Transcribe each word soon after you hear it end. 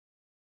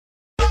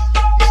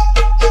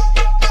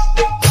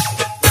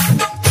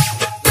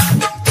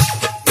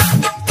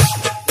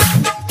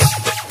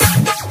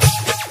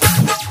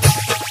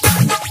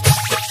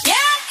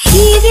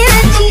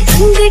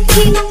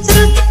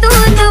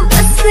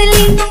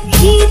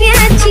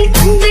हिऱ्याची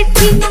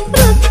अंगठी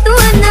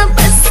ऋतून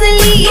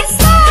बसली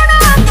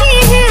सोडा की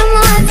हे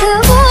माझं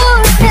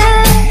बोट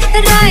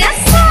राया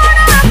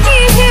सोडा की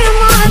हे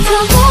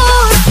माझं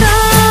बोट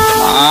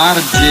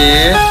आरजे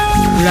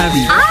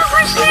रवी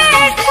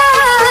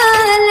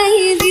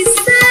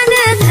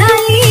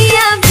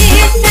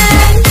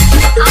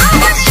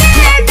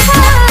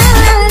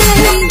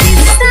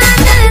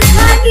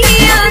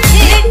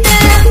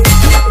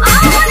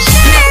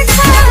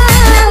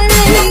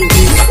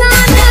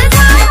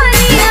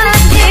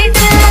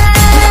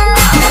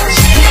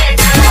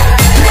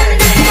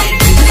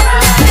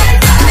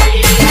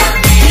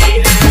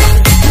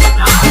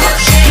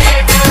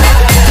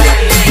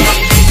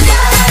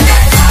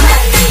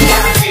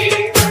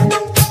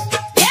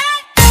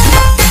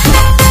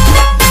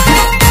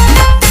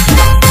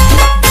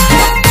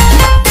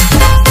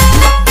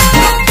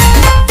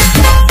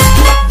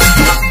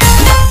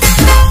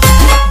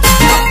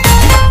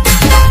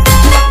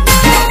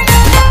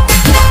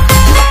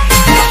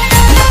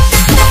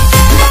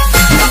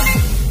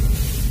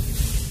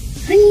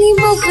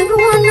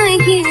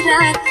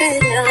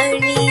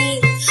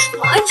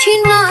माझी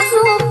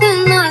नाजूक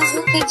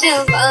नाजूक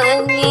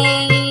जवानी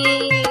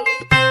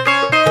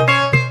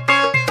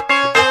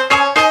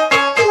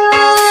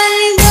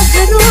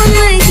बहरून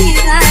ही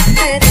रात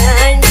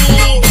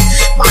राणी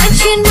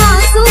माझी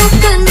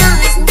नाजूक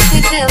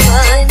नाजूक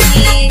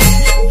जवानी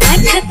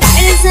माझ्या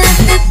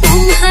काळजात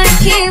तुम्हा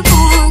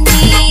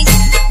ठेवूनी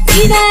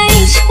तिला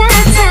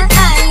इश्काचा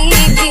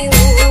आले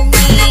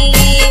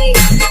घेऊनी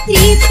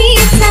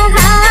प्रीतीचा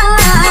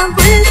हा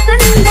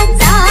गुलकंद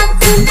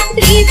चाकून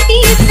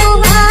प्रीतीचा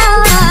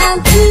हा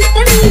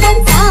गुलकंद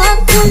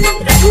चाकून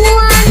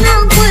रंगवाना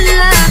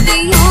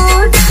गुलाबी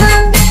ओठ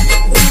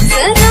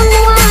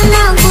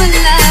रंगवाना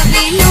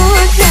गुलाबी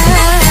ओठ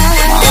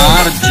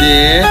आरजे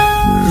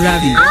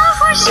रवी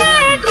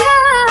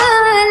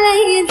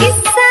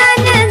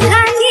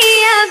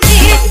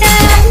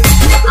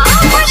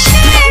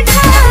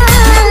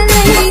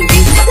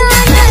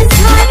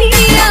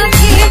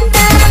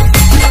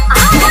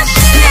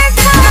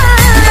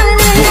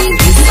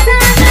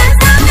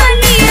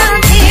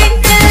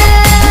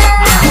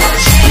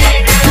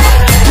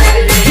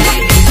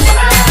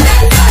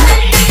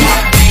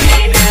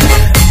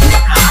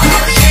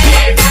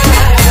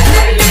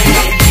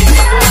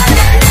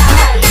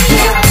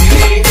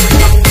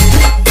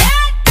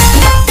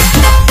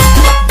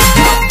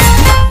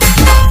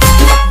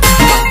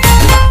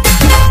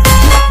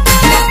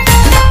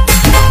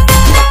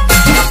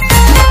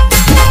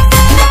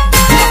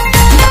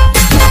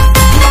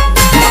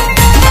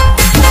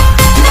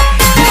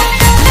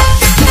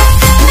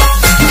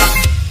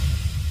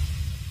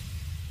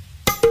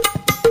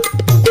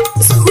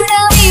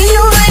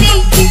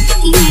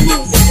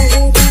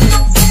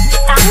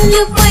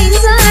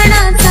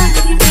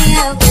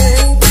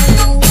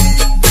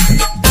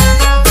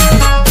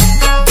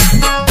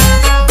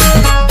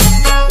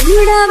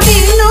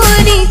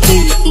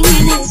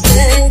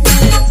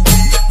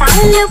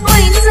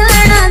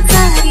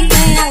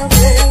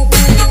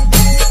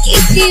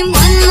किती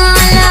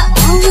मनाला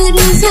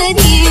आवरू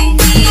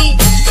जरी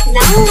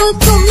नाव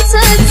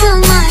तुमचंच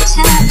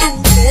माझ्या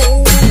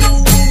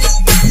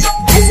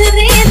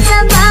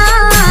नजरेचा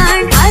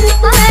बाण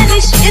आरपार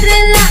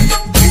शिरला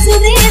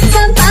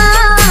नजरेचा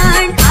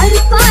बाण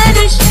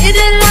आरपार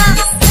शिरला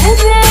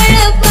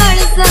सरळ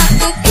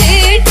पळजात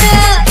थेट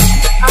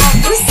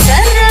आहो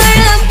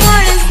सरळ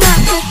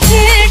पळजात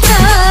थेट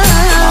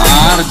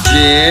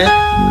आरजे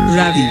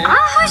रवी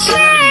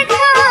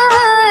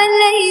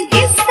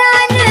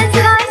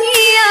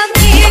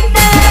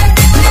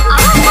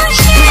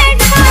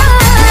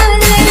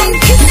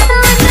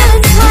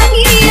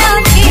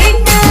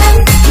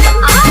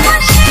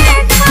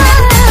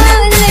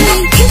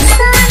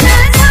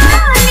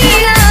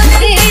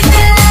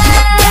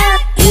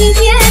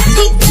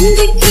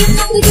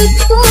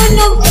ऋतून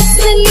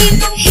बसली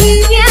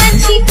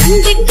हिऱ्याची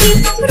अंगठी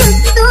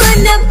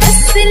ऋतून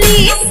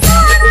बसली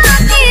सोडा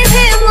की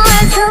हे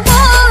माझं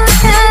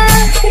बोट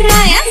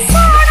राया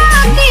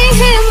सोडा की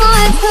हे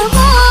माझं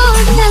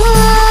बोट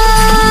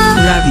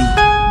रवी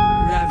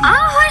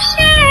आहो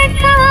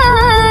शेठ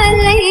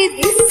लई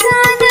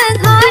दिवसान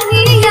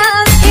झाली या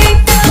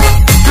भेट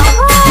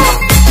आहो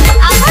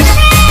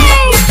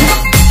शेठ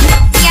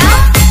या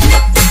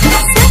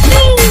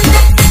सखी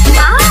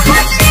आहो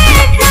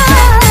शेठ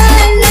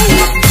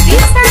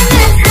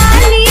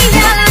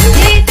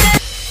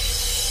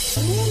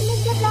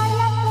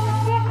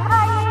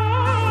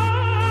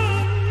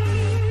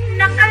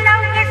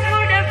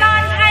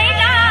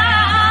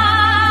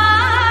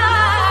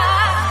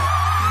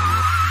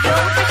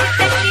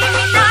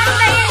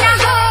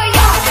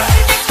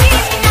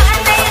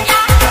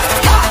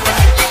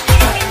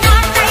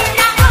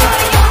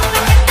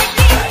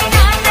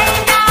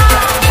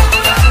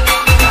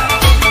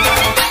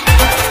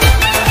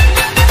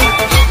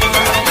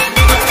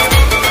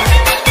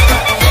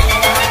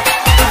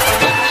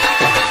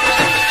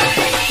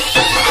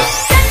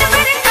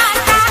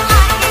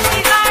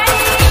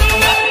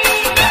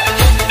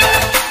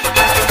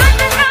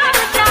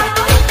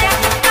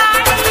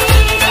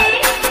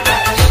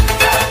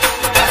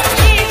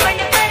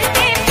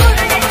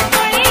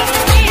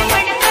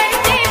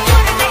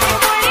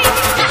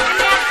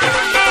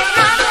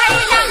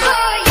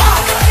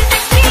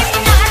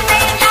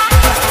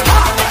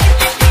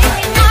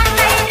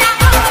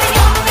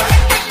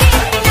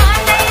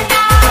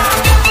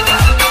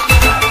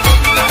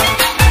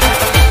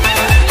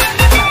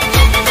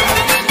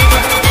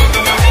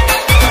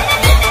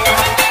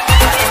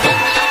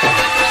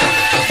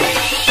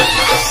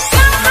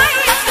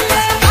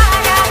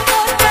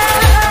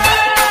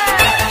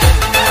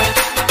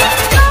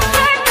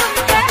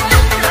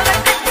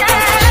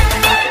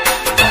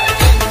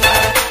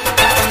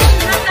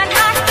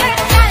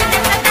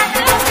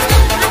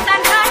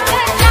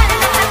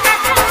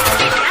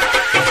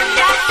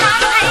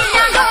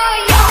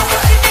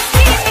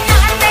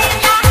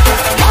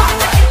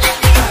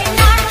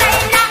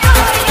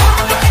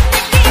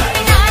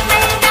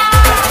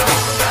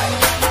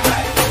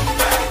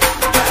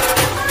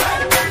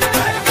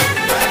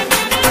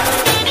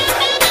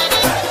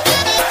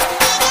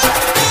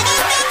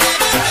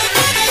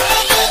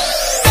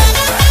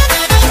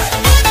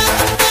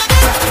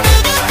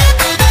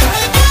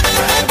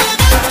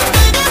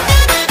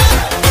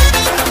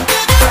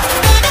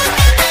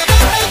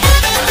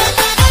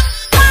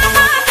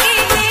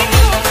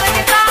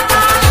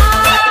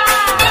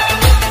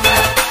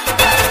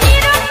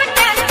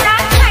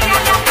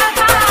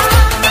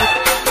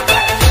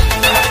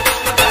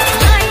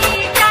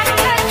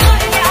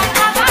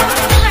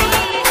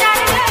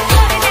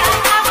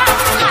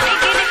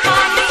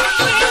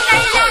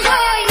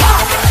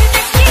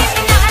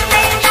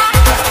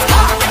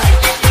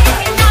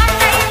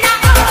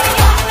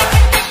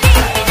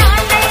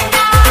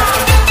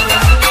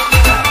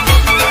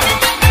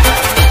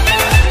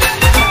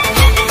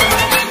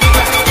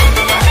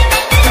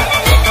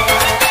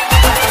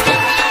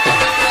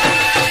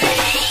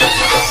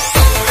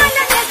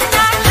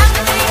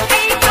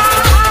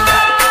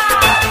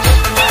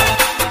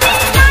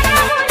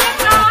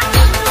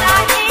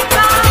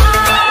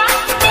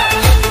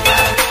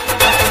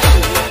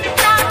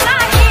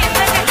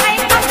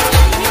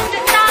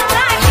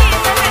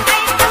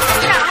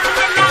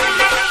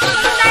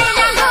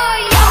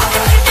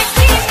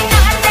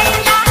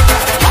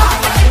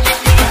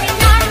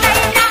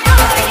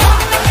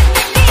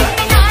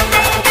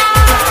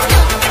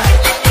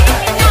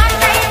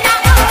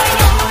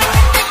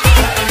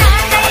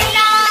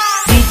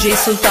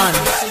Sultan,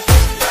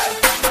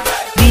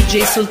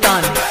 DJ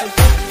Sultan,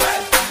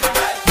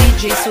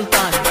 DJ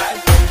Sultan,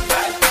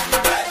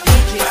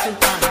 DJ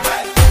Sultan.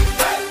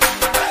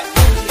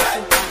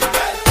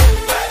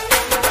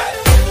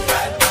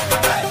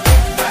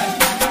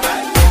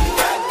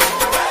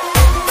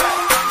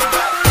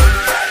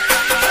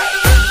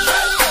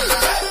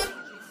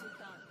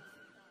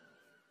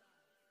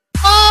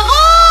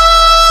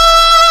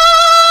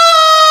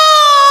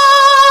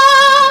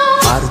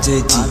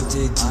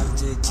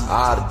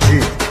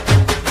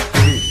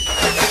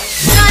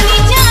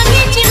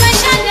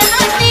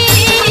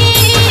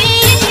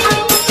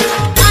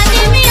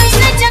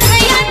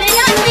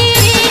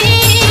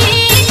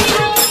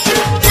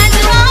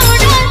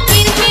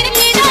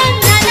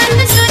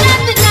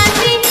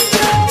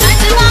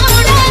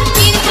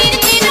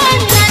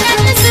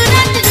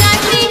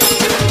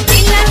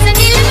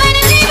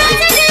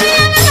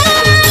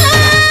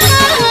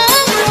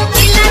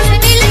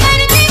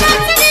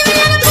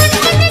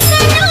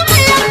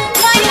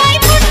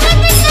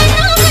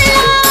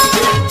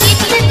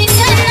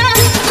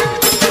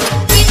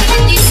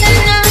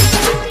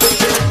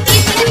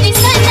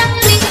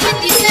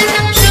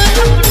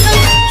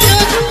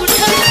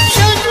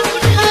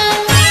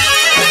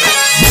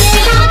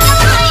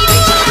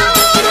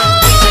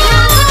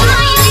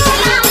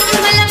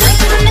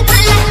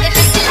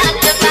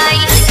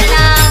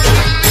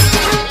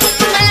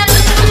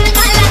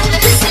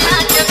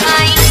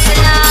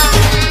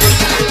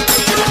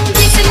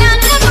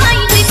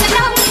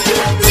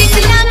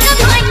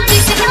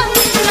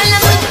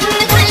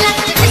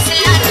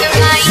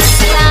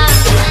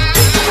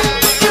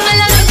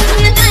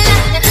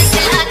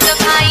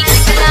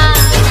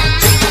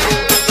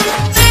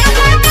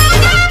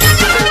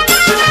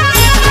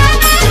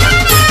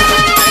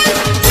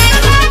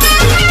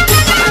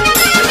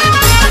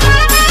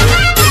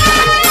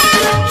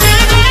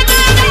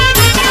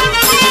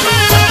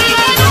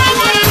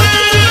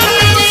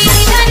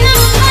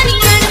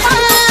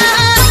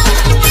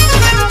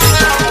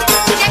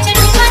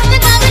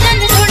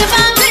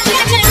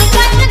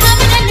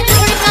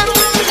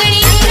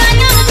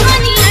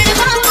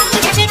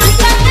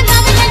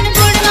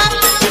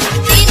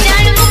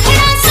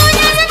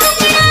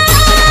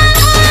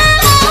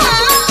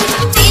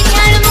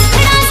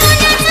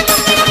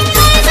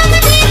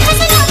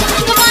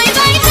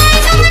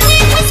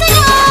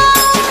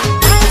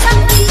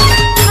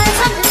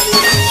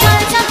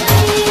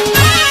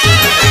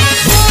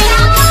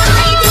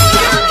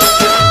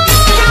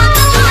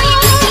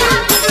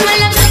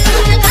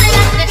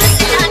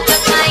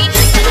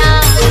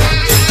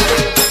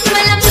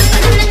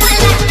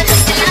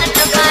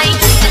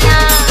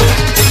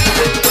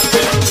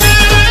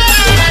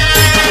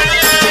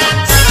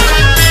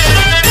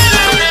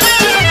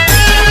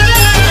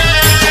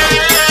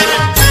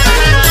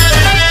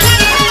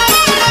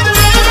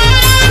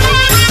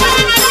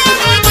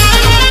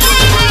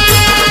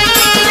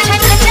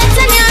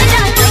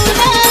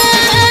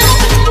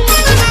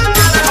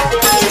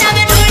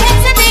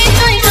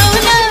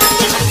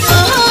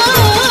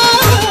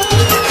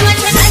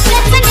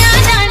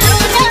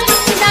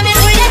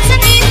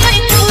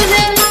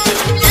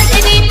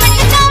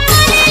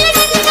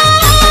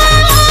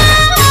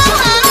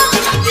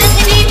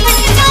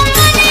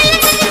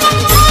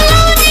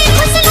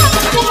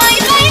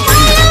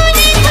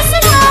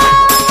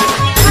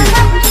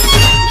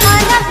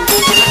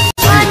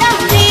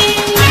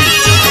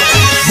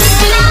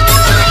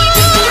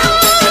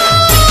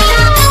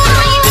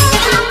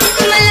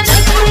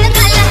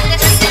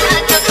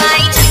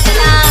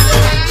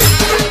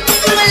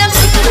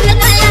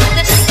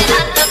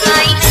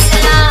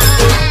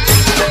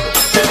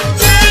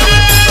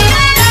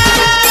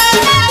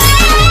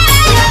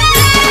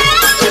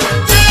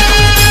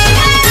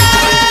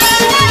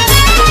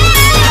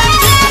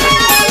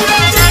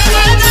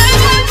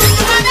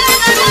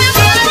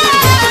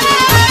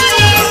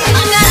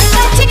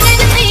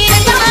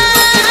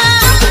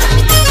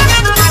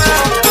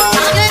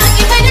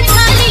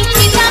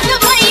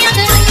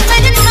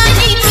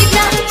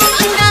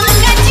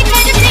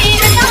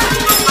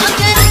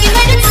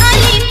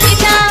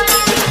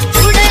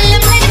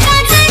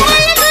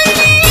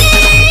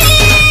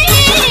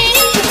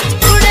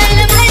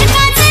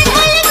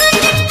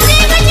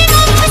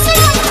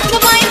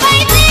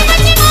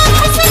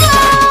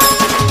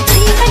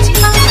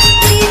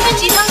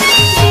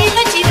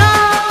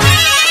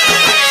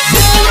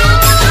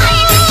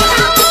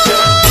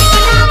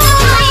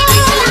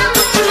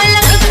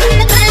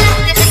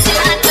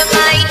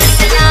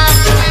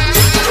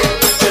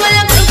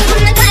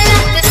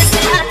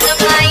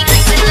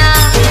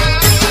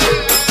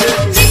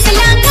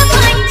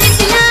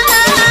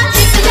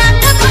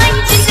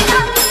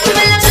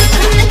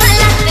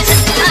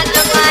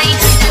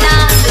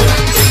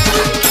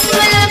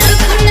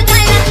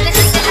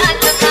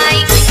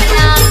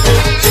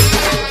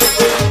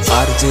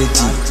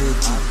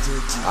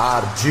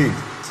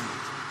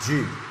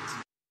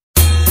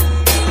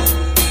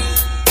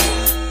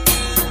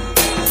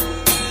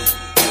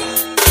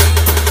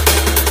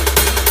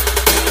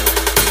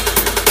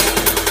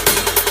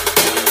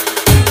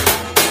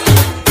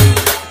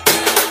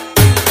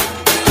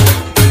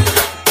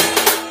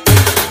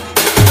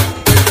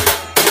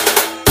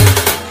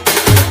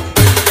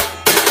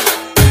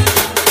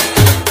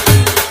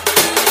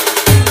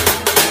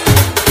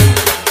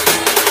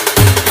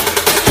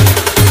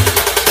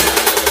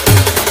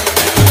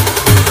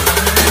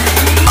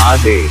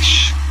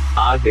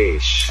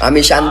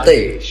 आम्ही शांत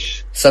आहे,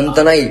 संत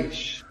नाही.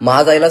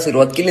 महाजायला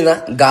सुरुवात केली ना,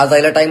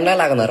 गाजायला टाइम नाही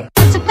लागणार.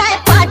 कसं काय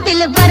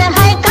पाटील बरं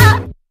हाय का?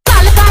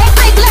 काल काय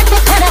ऐकलं ते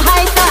खरं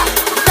हाय का?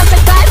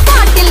 कसं काय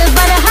पाटील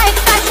बरं हाय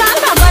का?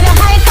 सांगा बरं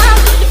हाय का?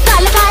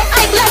 काल काय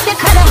ऐकलं ते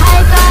खरं हाय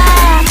का?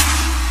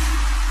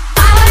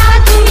 आवरा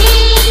तुम्ही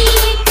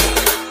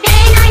हे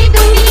नाही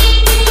तुम्ही,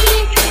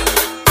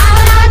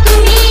 आवरा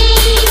तुम्ही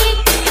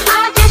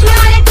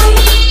चष्मेवाले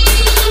तुम्ही.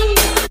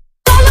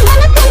 काल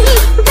म्हण तुम्ही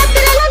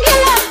जत्रेला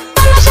गेला,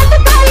 तमाशात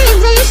काही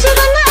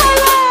जैसुरून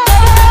आला.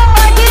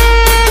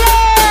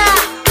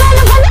 काल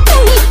म्हण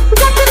तुम्ही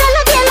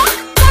जत्रेला गेला,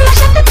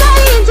 तमाशात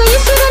काही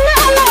जैसुरून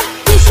आला.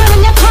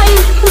 विसरण्या खाई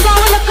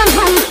गावलं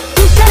कन्हाई,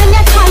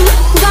 विसरण्या खाई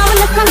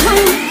गावलं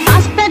कन्हाई.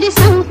 आज तरी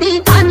सांगते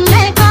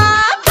आणलंय का?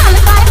 काल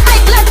काय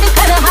ऐकलं ते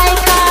खरं हाय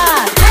का?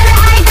 खरं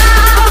आहे का?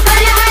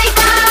 खरं आहे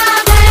का?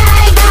 खरं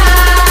आहे का?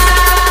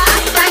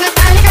 सांगा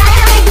काल काय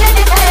ऐकलं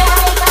ते खरं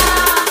आहे का?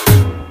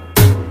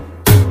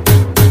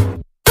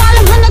 काल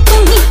म्हण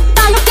तुम्ही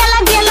तालुक्याला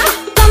गेला,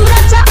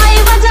 कमराचा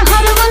ऐवज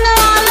हरवून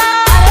आला.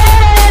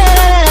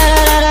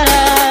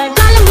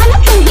 काल म्हण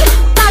तुम्ही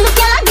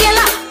तालुक्याला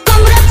गेला,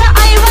 कमराचा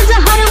ऐवज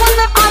हरवून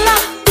आला.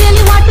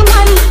 केली वाट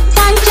मारी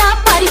सांच्या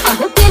पारी,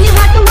 अहो केली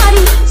वाट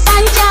मारी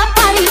सांच्या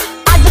पारी.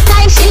 आज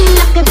काय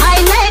शिल्लक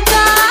राहिलंय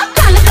का?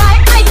 काल काय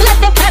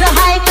ऐकलं ते खरं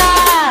हाय का?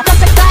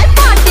 कसं काय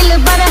पाटील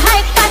बरं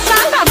हाय का?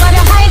 सांगा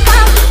बरं हाय का?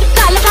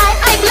 काल काय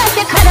ऐकलं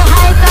ते खरं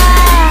हाय का?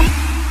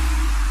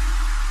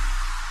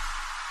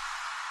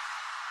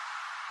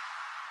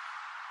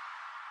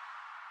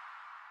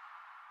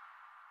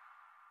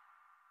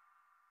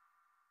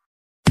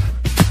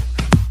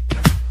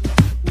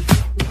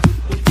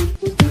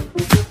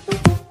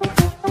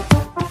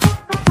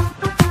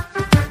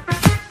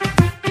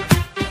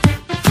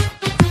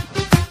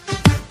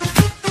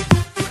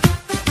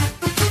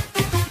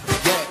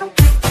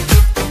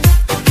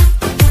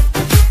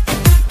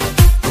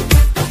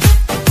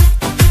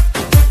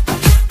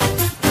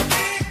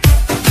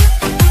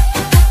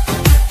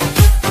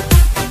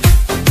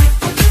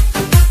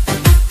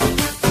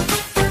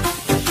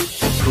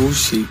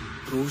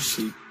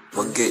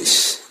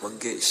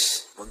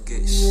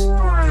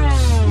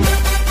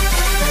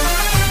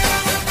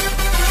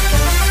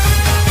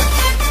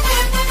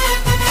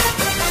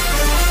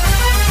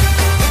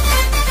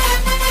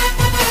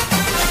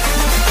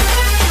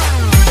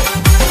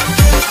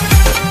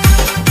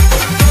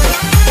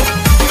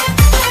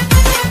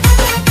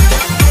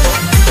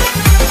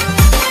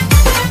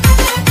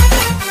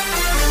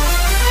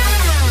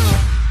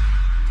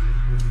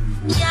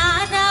 या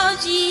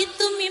रावजी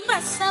तुम्ही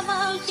बसा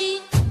भाऊजी,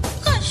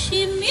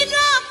 कशी मी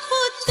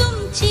राखू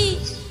तुमची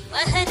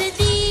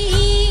पहरदी.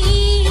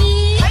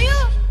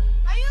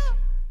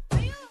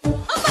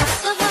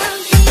 बसा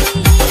भाऊजी,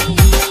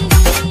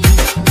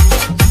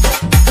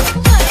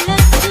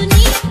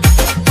 वळखुनी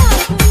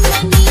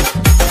धरुणी,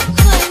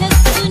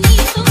 वळखुनी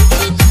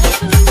तुमची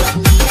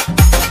धरुणी.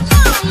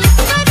 काय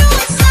करू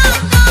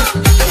सांगा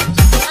मी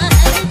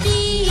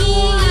पहरदी.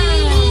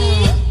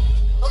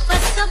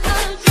 बसा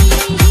भाऊजी,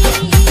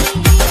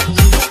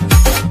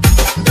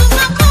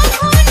 तुम्हा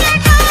बघून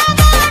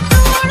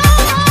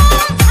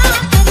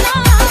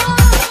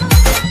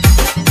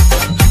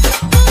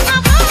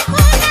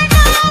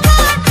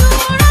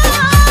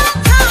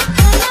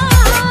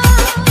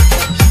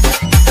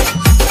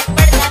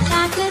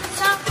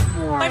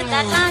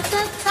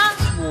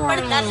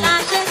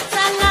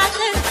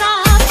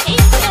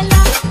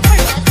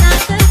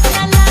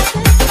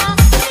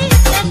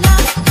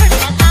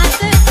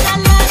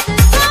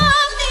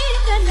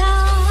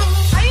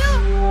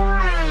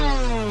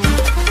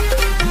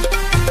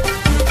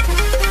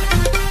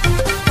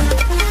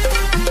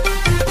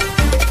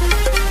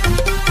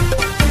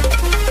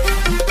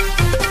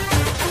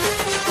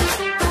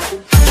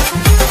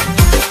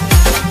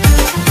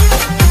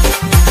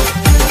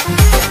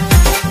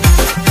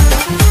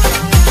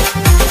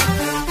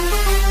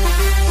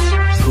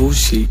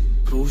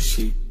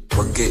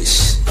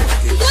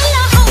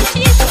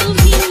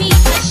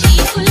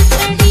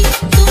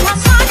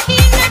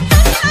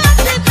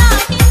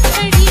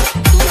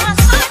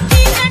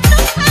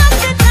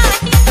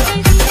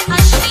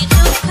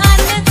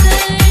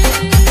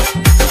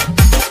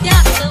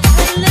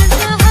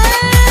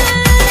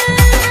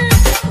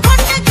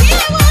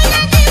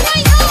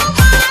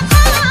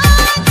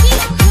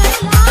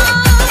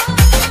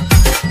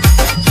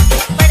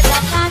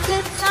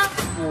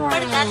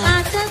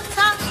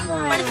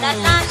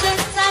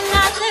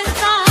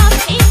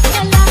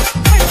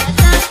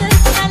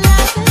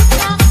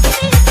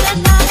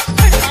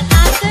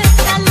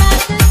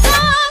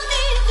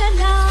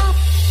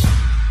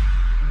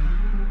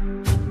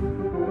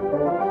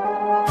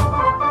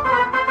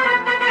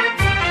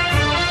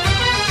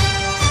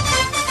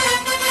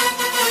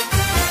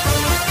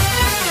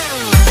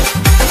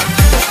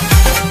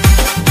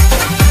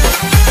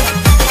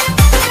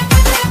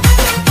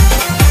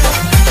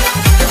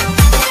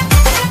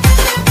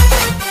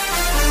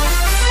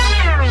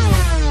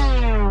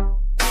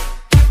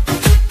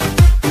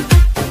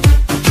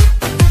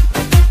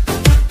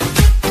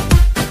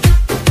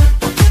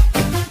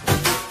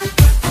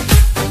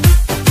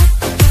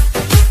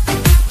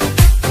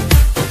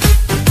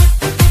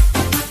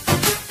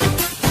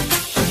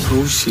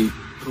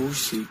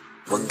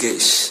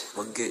Mangesh.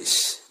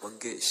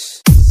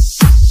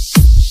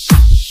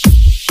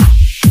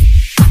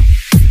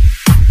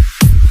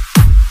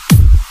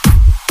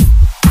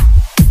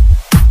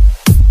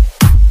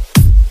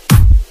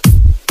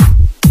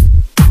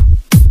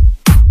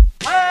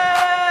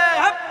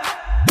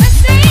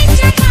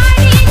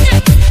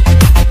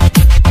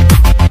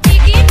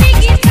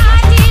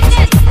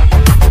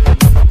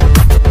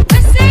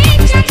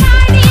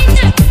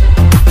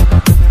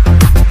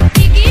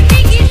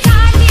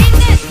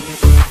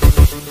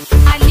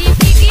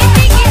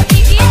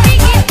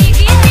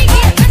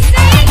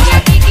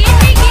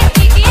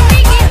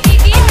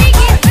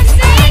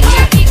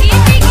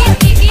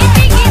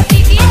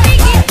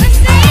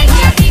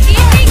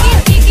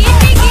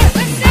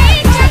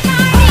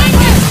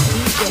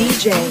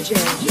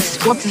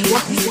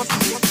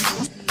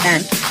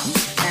 and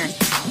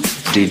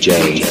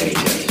DJ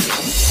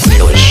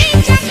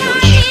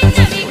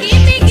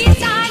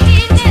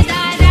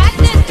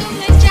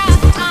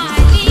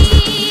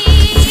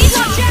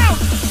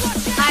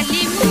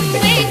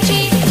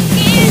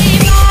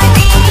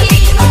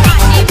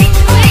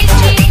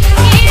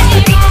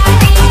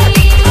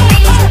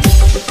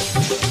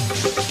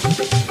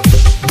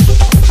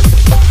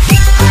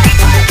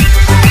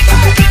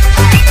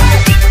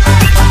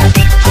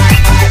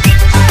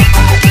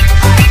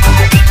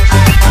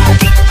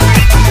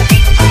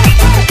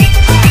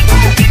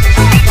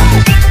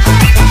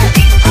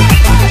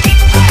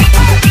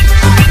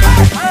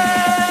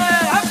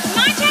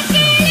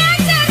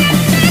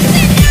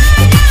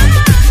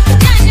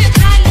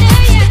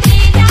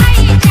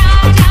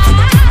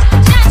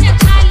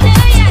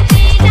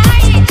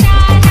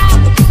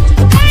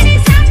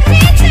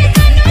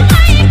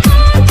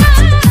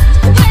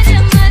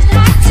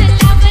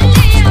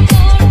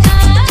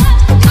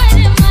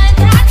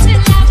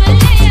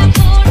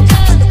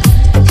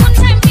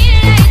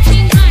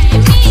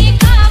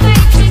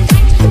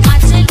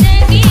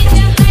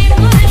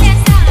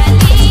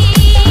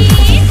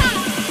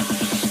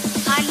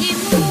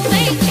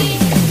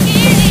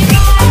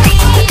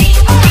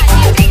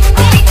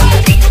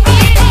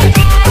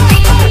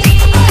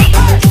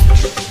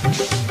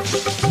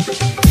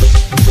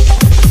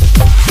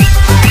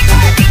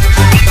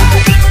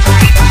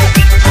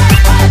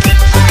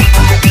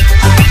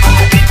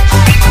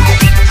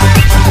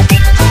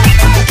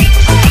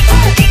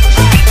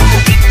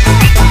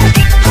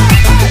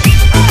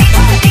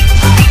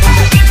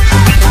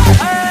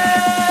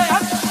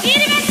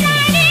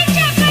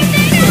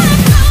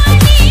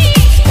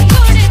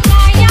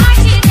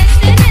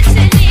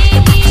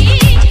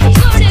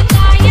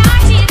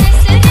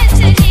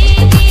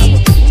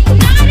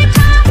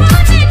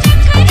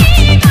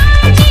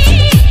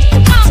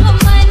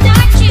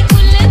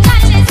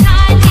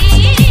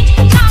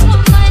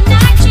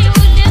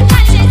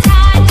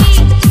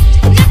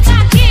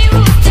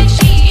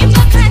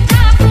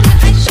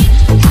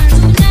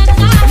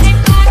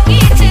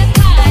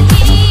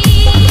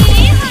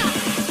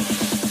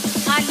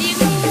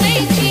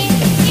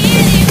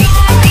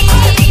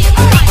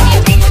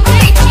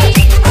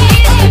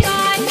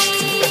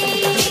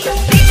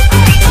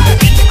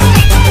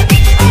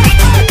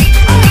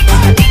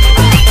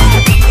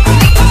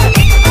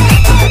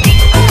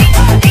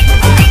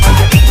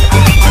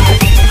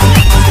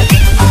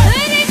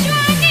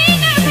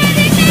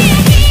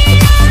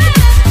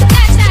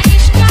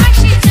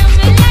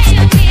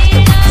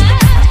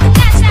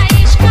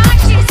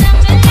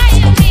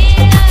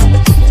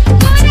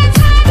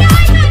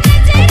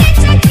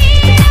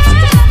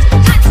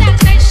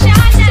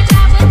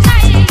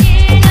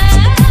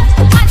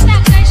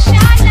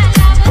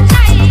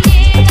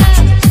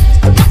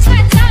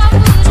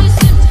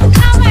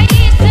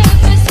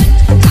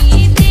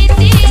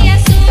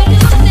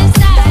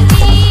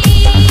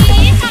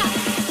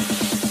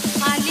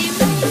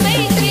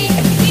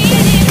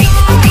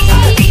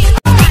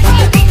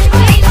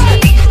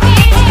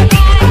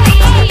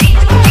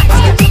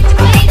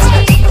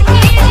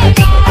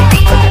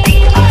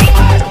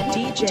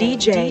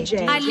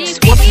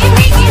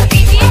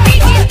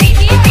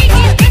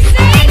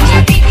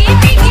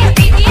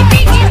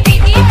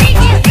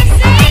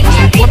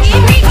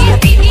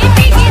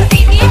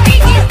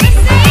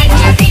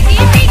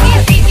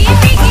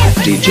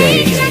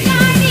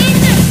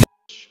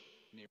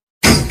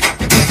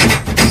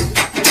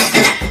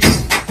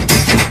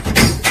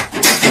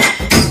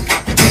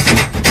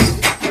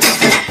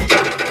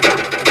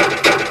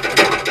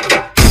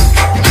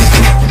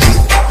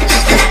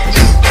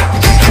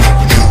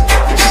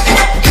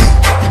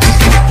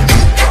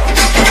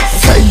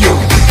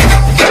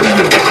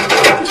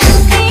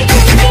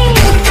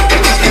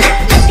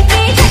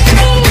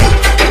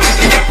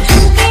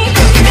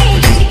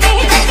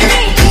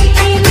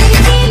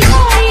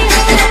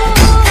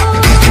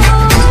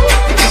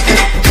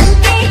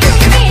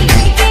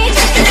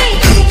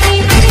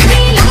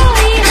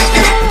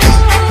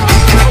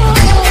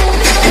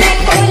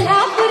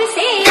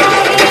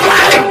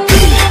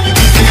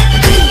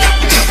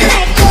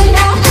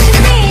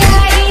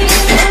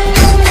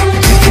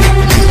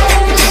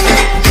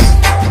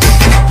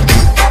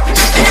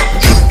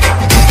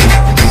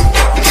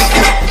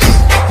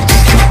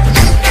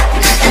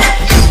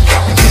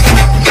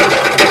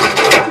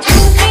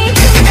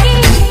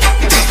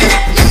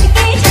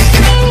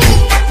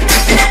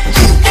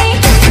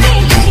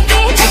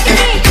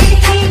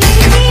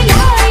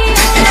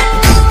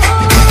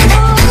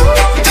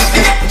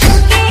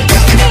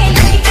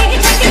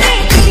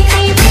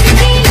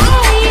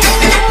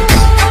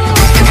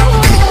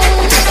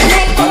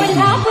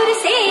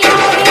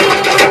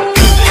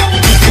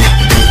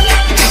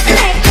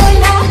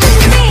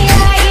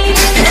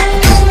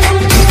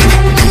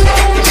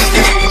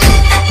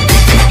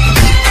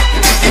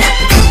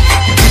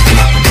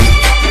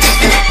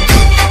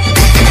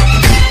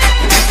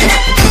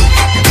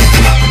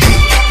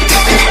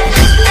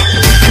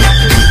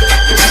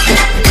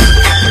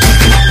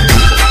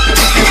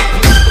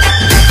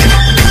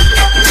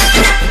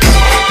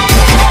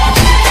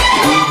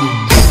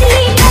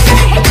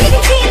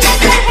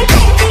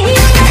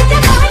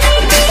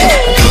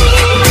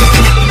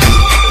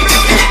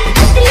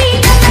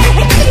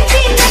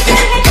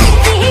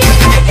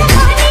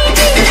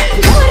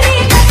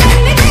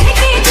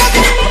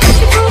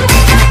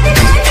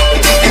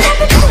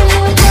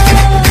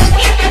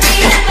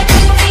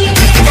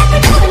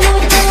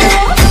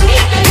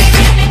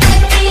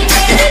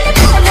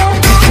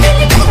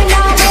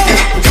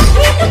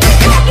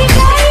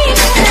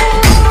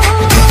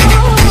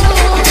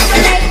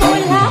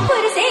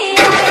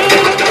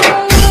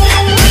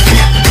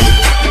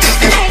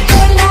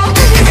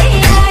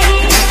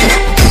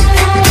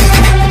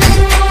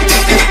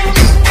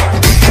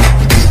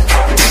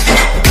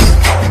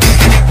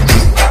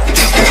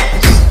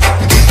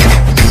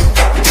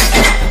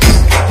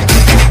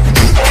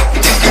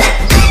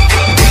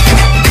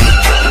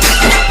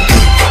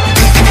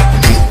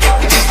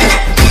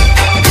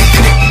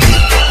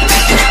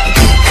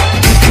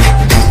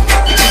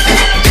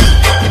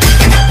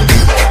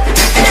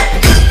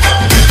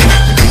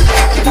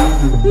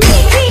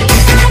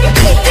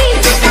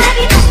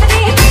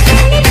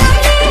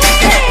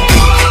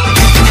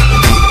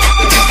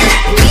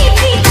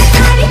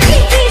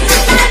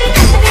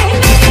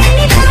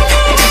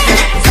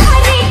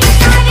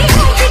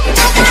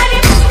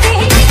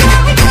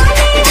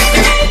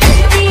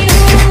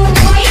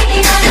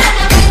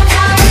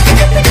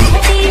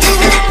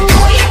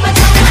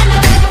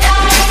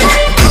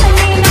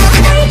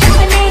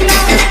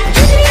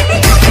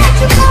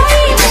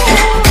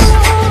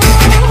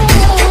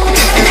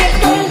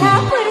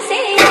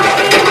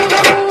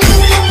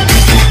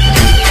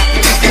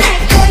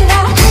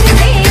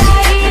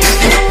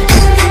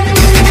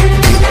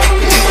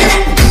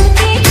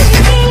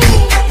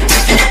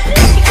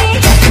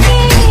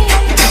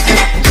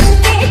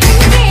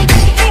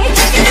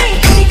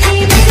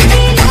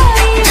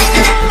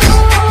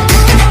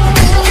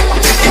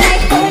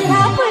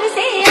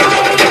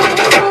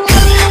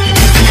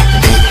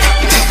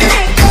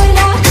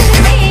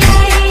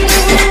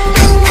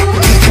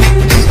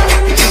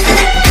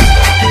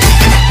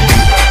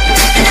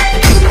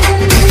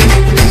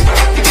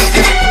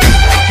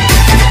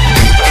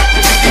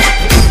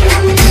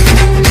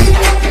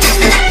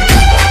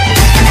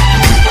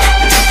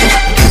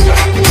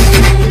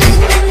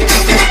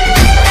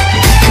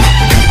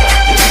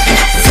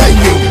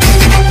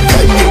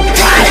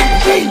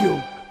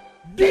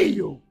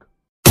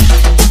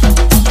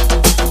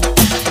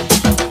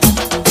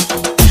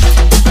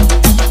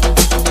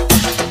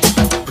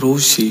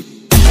रोशी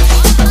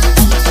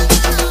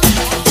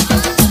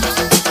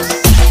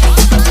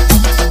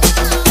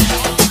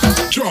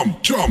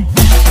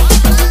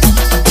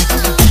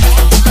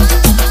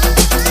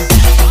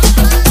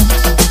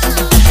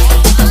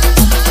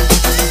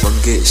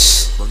मंगेश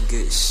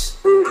मंगेश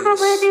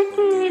खबर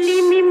केली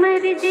मी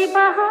मर्जी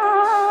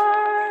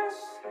बहार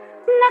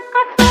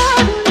नका सोडून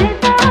जाऊ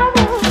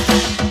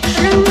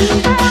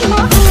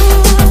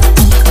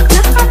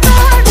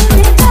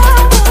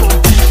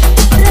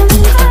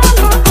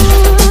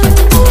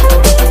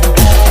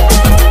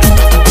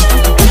रंग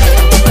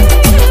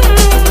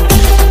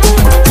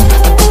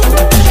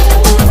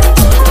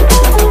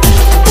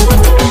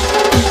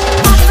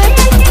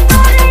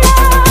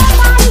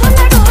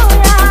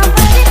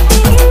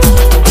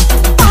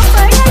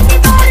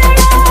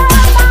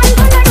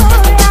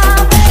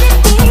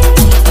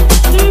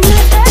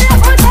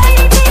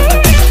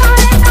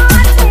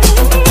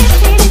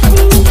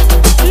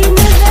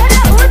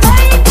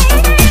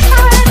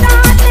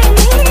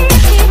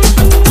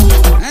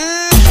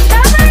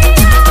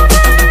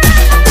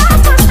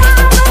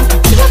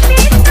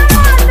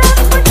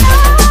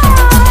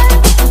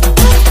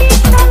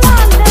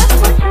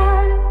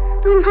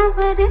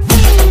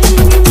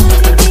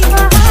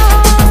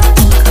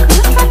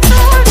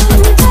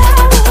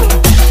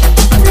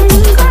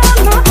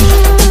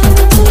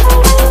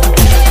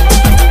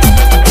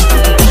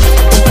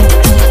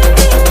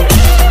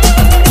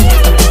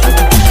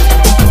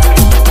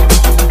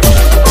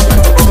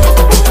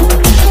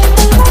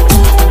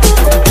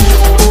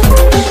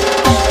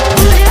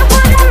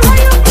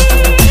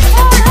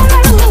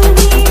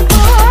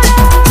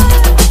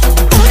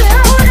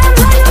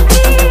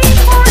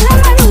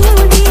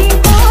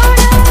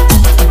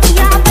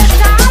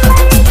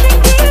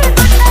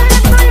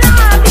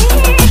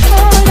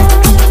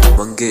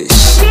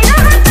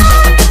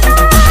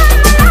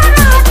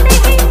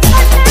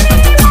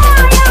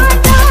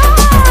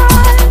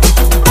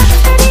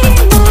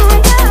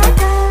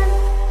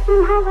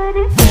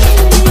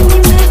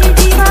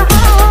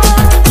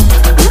महार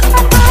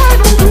नका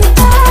सोडून जाऊ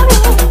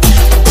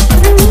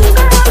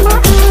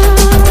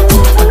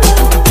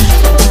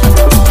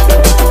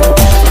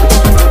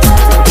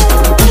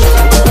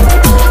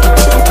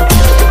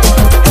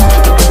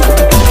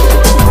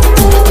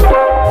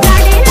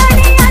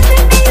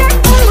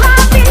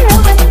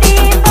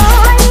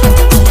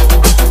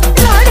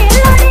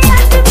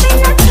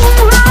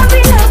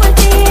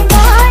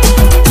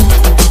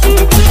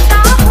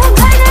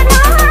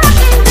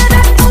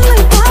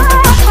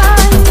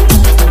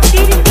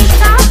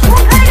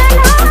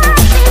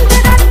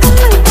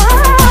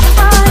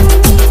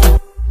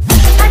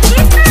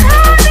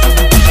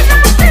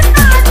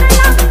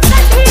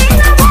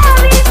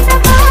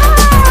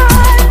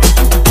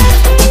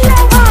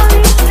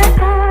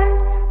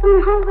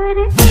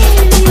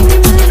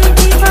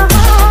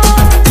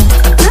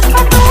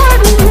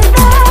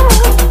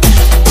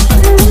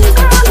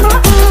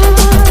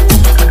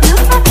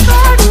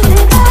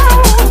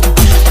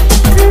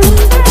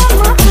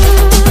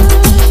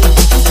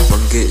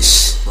रंग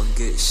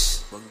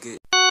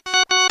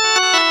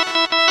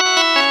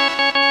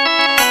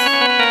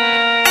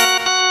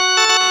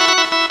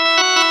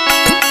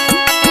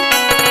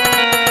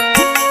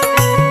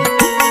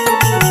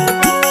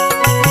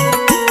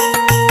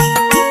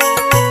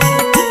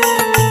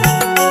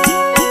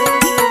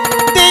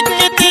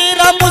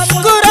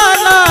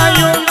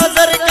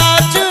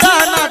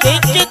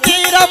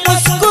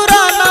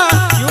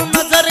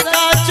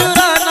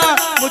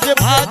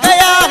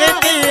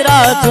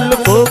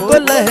जुल्फों को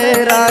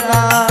लहराना,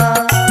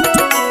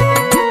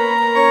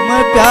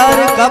 मैं प्यार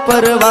का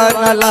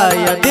परवाना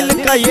लाया दिल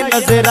का ये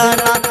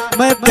नजराना,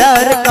 मैं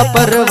प्यार का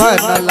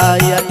परवाना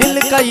लाया दिल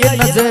का ये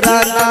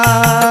नजराना।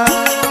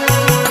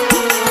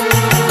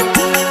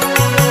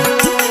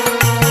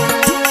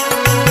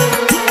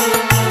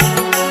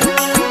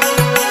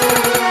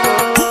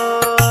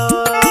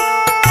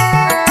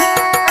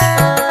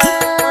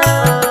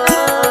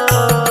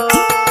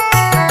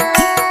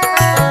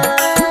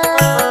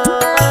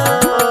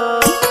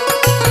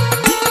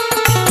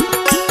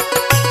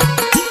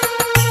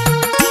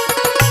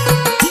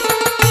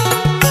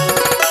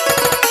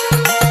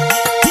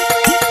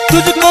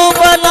 तुझको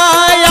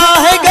बनाया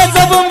है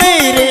गजब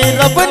मेरे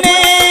रब ने,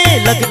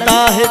 लगता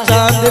है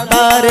चांद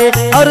तारे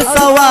और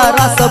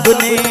सवारा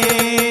सबने।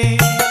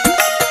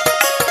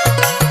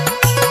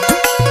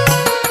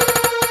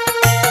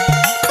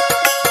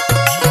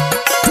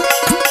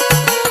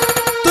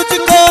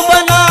 तुझको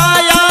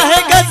बनाया है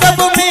गजब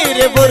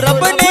मेरे वो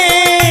रब ने,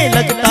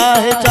 लगता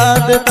है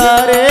चांद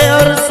तारे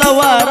और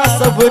सवारा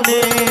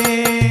सबने।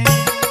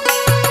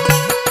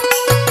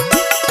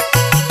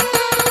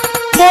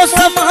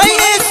 मौसम है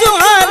ये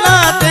सुहाना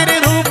तेरे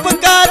रूप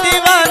का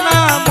दीवाना,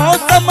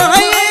 मौसम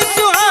है ये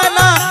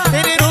सुहाना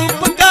तेरे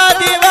रूप का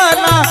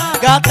दीवाना,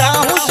 गाता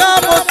हूँ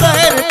शामो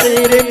शहर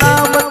तेरे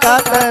नाम का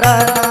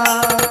तराना।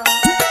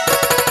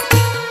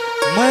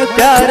 मैं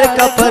प्यार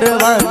का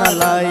परवाना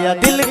लाया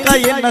दिल का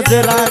ये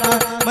नजराना,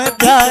 मैं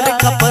प्यार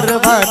का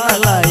परवाना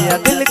लाया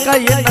दिल का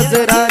ये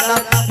नजराना,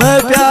 मैं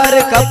प्यार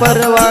का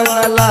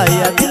परवाना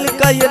लाया दिल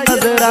का ये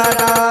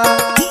नजराना।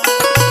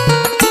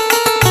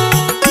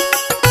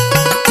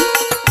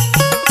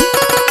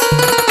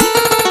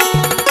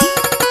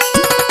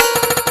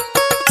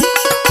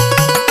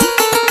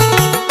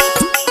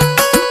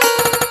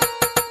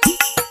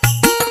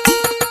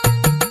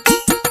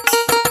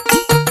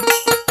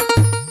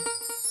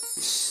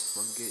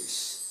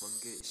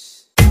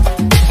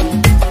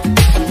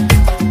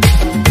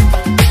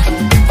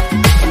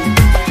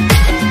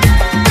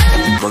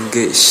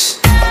 मंगेश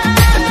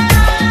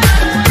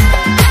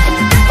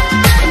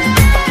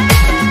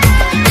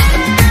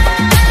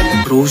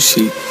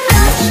रोशी